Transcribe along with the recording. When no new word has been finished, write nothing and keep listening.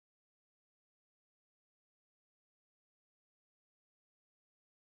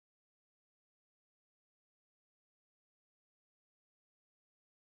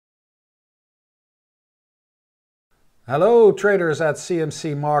Hello traders at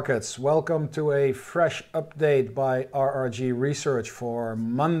CMC Markets. Welcome to a fresh update by RRG Research for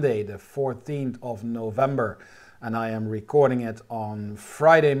Monday the 14th of November. And I am recording it on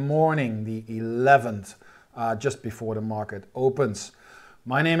Friday morning the 11th, just before the market opens.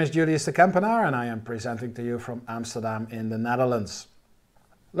 My name is Julius de Kempenaer and I am presenting to you from Amsterdam in the Netherlands.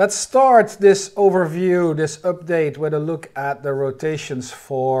 Let's start this overview, this update, with a look at the rotations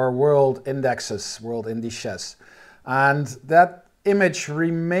for world indexes, world indices. And that image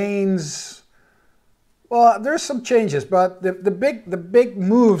remains, well, there's some changes, but the big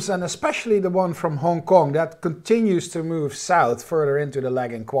moves, and especially the one from Hong Kong, that continues to move south further into the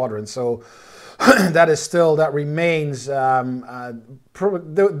lagging quadrant. So that remains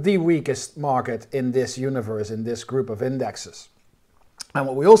the weakest market in this universe, in this group of indexes. And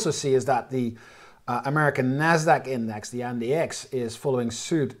what we also see is that the American NASDAQ index, the NDX, is following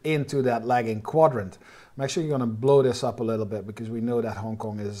suit into that lagging quadrant. I'm actually going to blow this up a little bit because we know that Hong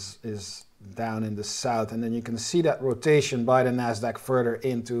Kong is down in the south. And then you can see that rotation by the NASDAQ further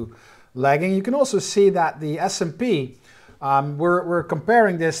into lagging. You can also see that the S&P, we're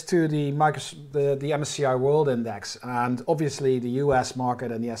comparing this to the MSCI World Index. And obviously the US market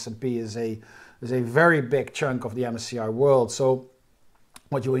and the S&P is a very big chunk of the MSCI World. So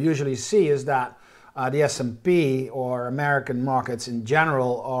what you will usually see is that the S&P or American markets in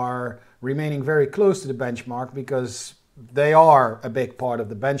general are remaining very close to the benchmark because they are a big part of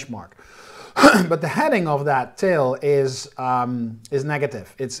the benchmark. But the heading of that tail is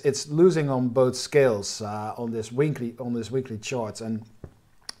negative. It's losing on both scales on this weekly charts. And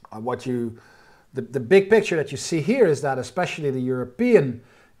the big picture that you see here is that especially the European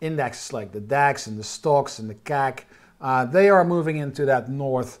indexes like the DAX and the Stoxx and the CAC, they are moving into that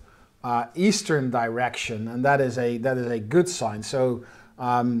northeastern direction, and that is a good sign. So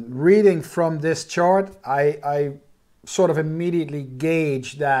reading from this chart, I sort of immediately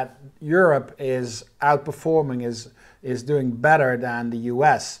gauge that Europe is outperforming, is doing better than the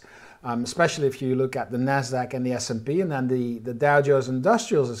US, especially if you look at the NASDAQ and the S&P, and then the Dow Jones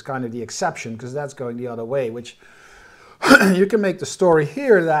Industrials is kind of the exception because that's going the other way, which you can make the story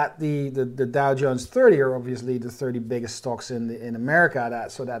here that the Dow Jones 30 are obviously the 30 biggest stocks in America,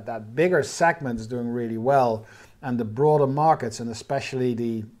 that bigger segment is doing really well, and the broader markets, and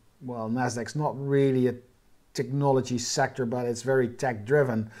especially NASDAQ's not really a technology sector, but it's very tech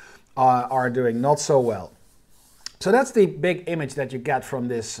driven, are doing not so well. So that's the big image that you get from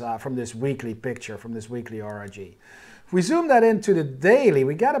this weekly picture, from this weekly RRG. If we zoom that into the daily,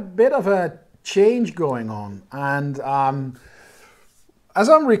 we got a bit of a change going on, and as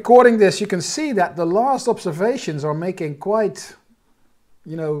I'm recording this, you can see that the last observations are making quite,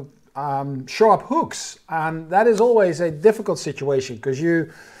 sharp hooks, and that is always a difficult situation because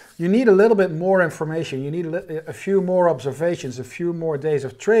you need a little bit more information. You need a few more observations, a few more days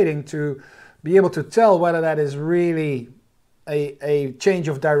of trading to be able to tell whether that is really a change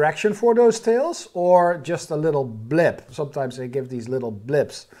of direction for those tails or just a little blip. Sometimes they give these little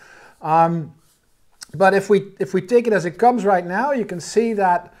blips. But if we take it as it comes right now, you can see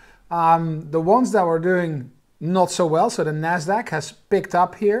that the ones that were doing not so well, so the NASDAQ has picked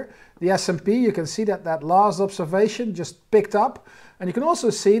up here. The S&P, you can see that last observation just picked up. And you can also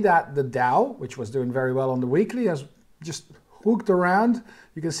see that the Dow, which was doing very well on the weekly, has just hooked around.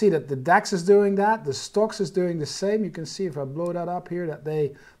 You can see that the DAX is doing that. The Stoxx is doing the same. You can see if I blow that up here,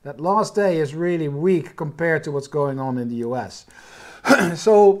 that last day is really weak compared to what's going on in the US.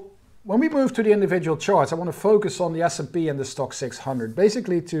 So when we move to the individual charts, I want to focus on the S&P and the Stoxx 600,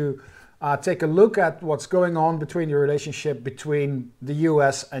 basically to take a look at what's going on between the relationship between the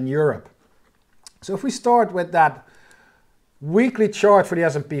US and Europe. So if we start with that weekly chart for the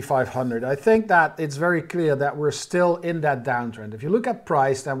S&P 500, I think that it's very clear that we're still in that downtrend. If you look at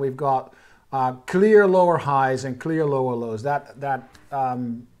price, then we've got clear lower highs and clear lower lows. That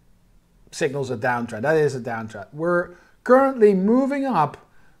signals a downtrend. That is a downtrend. We're currently moving up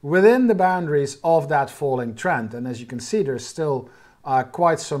within the boundaries of that falling trend. And as you can see, there's still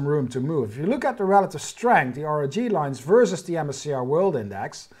quite some room to move. If you look at the relative strength, the RRG lines versus the MSCI World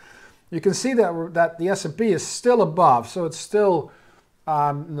Index, you can see that the S&P is still above. So it's still,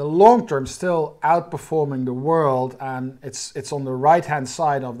 in the long term, still outperforming the world. And it's on the right-hand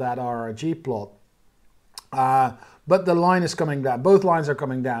side of that RRG plot. But the line is coming down. Both lines are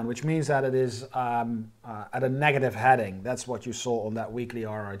coming down, which means that it is at a negative heading. That's what you saw on that weekly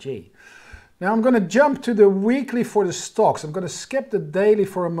RRG. Now I'm going to jump to the weekly for the stocks. I'm going to skip the daily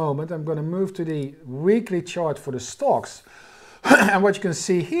for a moment. I'm going to move to the weekly chart for the stocks. And what you can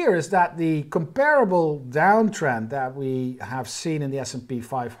see here is that the comparable downtrend that we have seen in the S&P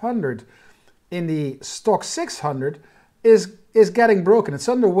 500 in the Stoxx 600 is getting broken. It's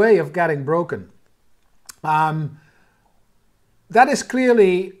on the way of getting broken. That is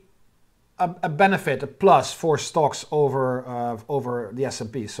clearly a benefit, a plus for stocks over the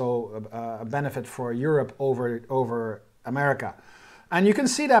S&P. So a benefit for Europe over America. And you can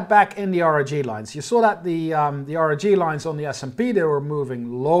see that back in the RRG lines. You saw that the RRG lines on the S&P, they were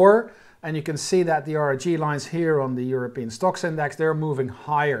moving lower. And you can see that the RRG lines here on the European Stoxx Index, they're moving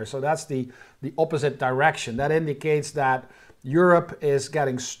higher. So that's the opposite direction. That indicates that Europe is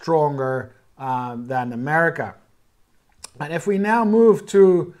getting stronger than America. And if we now move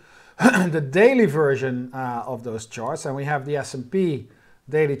to the daily version of those charts, and we have the S&P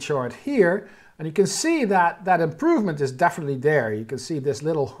daily chart here, and you can see that that improvement is definitely there. You can see this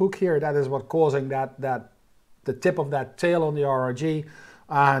little hook here. That is what causing the tip of that tail on the RRG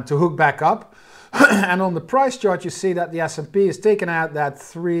to hook back up. And on the price chart, you see that the S&P is taking out that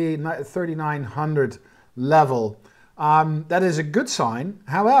 3,900 level. That is a good sign.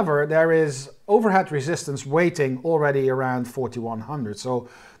 However, there is overhead resistance waiting already around 4,100. So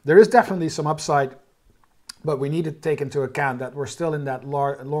there is definitely some upside, but we need to take into account that we're still in that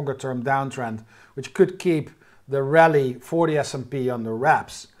longer term downtrend, which could keep the rally for the S&P under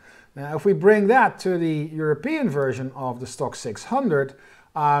wraps. Now, if we bring that to the European version of the Stoxx 600,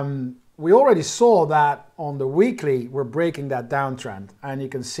 we already saw that on the weekly, we're breaking that downtrend. And you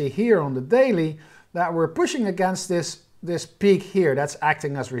can see here on the daily that we're pushing against this peak here that's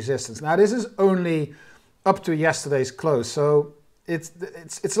acting as resistance. Now, this is only up to yesterday's close. So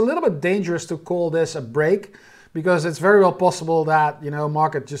it's a little bit dangerous to call this a break, because it's very well possible that, you know,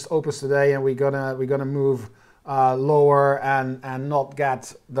 market just opens today and we're gonna move lower and not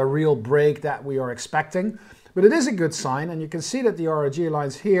get the real break that we are expecting. But it is a good sign, and you can see that the RRG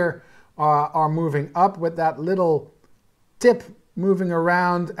lines here are moving up with that little tip moving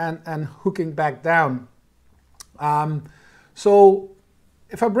around and hooking back down. So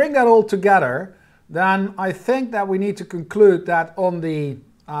if I bring that all together, then I think that we need to conclude that on the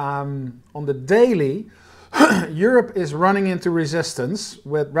daily, Europe is running into resistance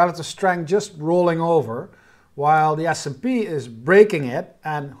with relative strength just rolling over, while the S&P is breaking it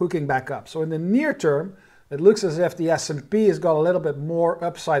and hooking back up. So in the near term, it looks as if the S&P has got a little bit more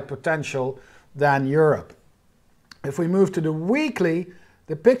upside potential than Europe. If we move to the weekly,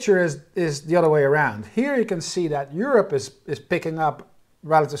 the picture is the other way around. Here you can see that Europe is picking up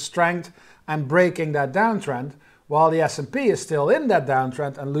relative strength and breaking that downtrend, while the S&P is still in that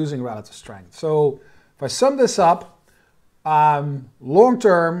downtrend and losing relative strength. So if I sum this up, long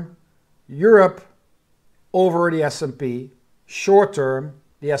term, Europe over the S&P, short term,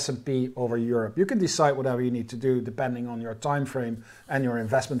 the S&P over Europe. You can decide whatever you need to do depending on your time frame and your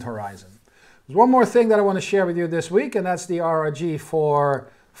investment horizon. There's one more thing that I want to share with you this week, and that's the RRG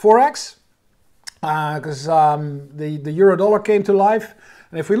for Forex, because the euro dollar came to life.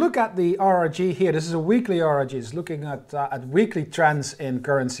 And if we look at the RRG here, this is a weekly RRG. It's looking at weekly trends in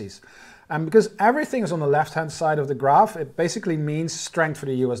currencies. And because everything is on the left-hand side of the graph, it basically means strength for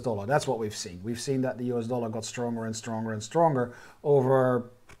the US dollar. That's what we've seen. We've seen that the US dollar got stronger and stronger and stronger over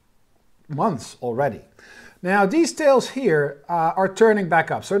months already. Now, these tails here are turning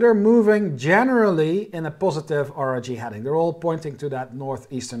back up. So they're moving generally in a positive RRG heading. They're all pointing to that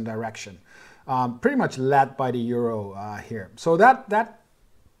northeastern direction, pretty much led by the euro here. So that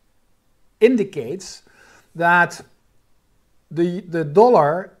indicates that the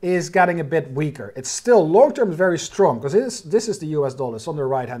dollar is getting a bit weaker. It's still long-term very strong, because this is the US dollar. It's on the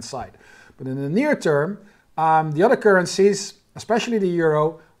right-hand side. But in the near term, the other currencies, especially the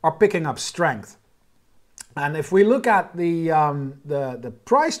euro, are picking up strength. And if we look at the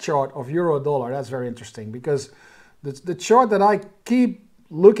price chart of euro dollar, that's very interesting, because the chart that I keep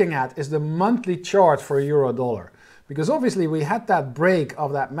looking at is the monthly chart for euro dollar. Because obviously we had that break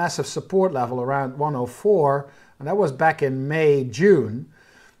of that massive support level around 104, and that was back in May, June.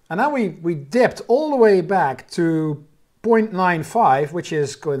 And then we dipped all the way back to 0.95, which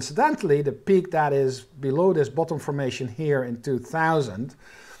is coincidentally the peak that is below this bottom formation here in 2000.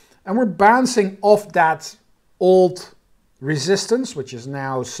 And we're bouncing off that old resistance, which is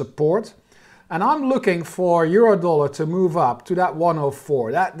now support. And I'm looking for euro dollar to move up to that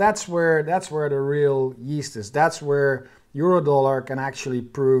 104. That's where the real yeast is. That's where euro dollar can actually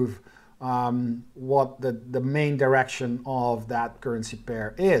prove what the main direction of that currency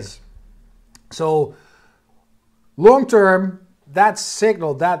pair is. So long term, that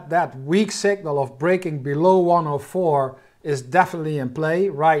signal, that weak signal of breaking below 104 is definitely in play.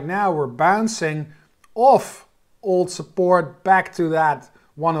 Right now we're bouncing off old support back to that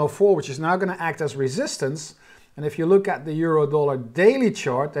 104, which is now going to act as resistance. And if you look at the euro dollar daily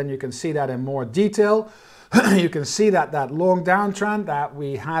chart, then you can see that in more detail. You can see that that long downtrend that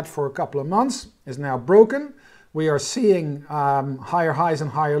we had for a couple of months is now broken. We are seeing higher highs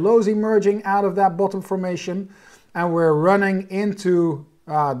and higher lows emerging out of that bottom formation, and we're running into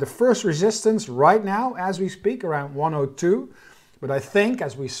the first resistance right now as we speak, around 102. But I think,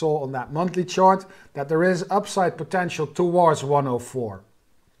 as we saw on that monthly chart, that there is upside potential towards 104.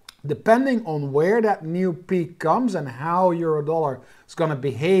 Depending on where that new peak comes and how euro-dollar is going to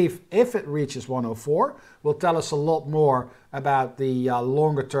behave if it reaches 104, will tell us a lot more about the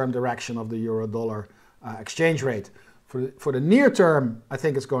longer-term direction of the euro-dollar exchange rate. For the near term, I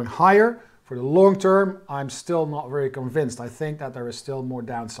think it's going higher. For the long term, I'm still not very convinced. I think that there is still more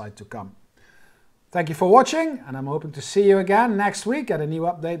downside to come. Thank you for watching, and I'm hoping to see you again next week at a new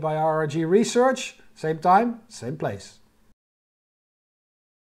update by RRG Research. Same time, same place.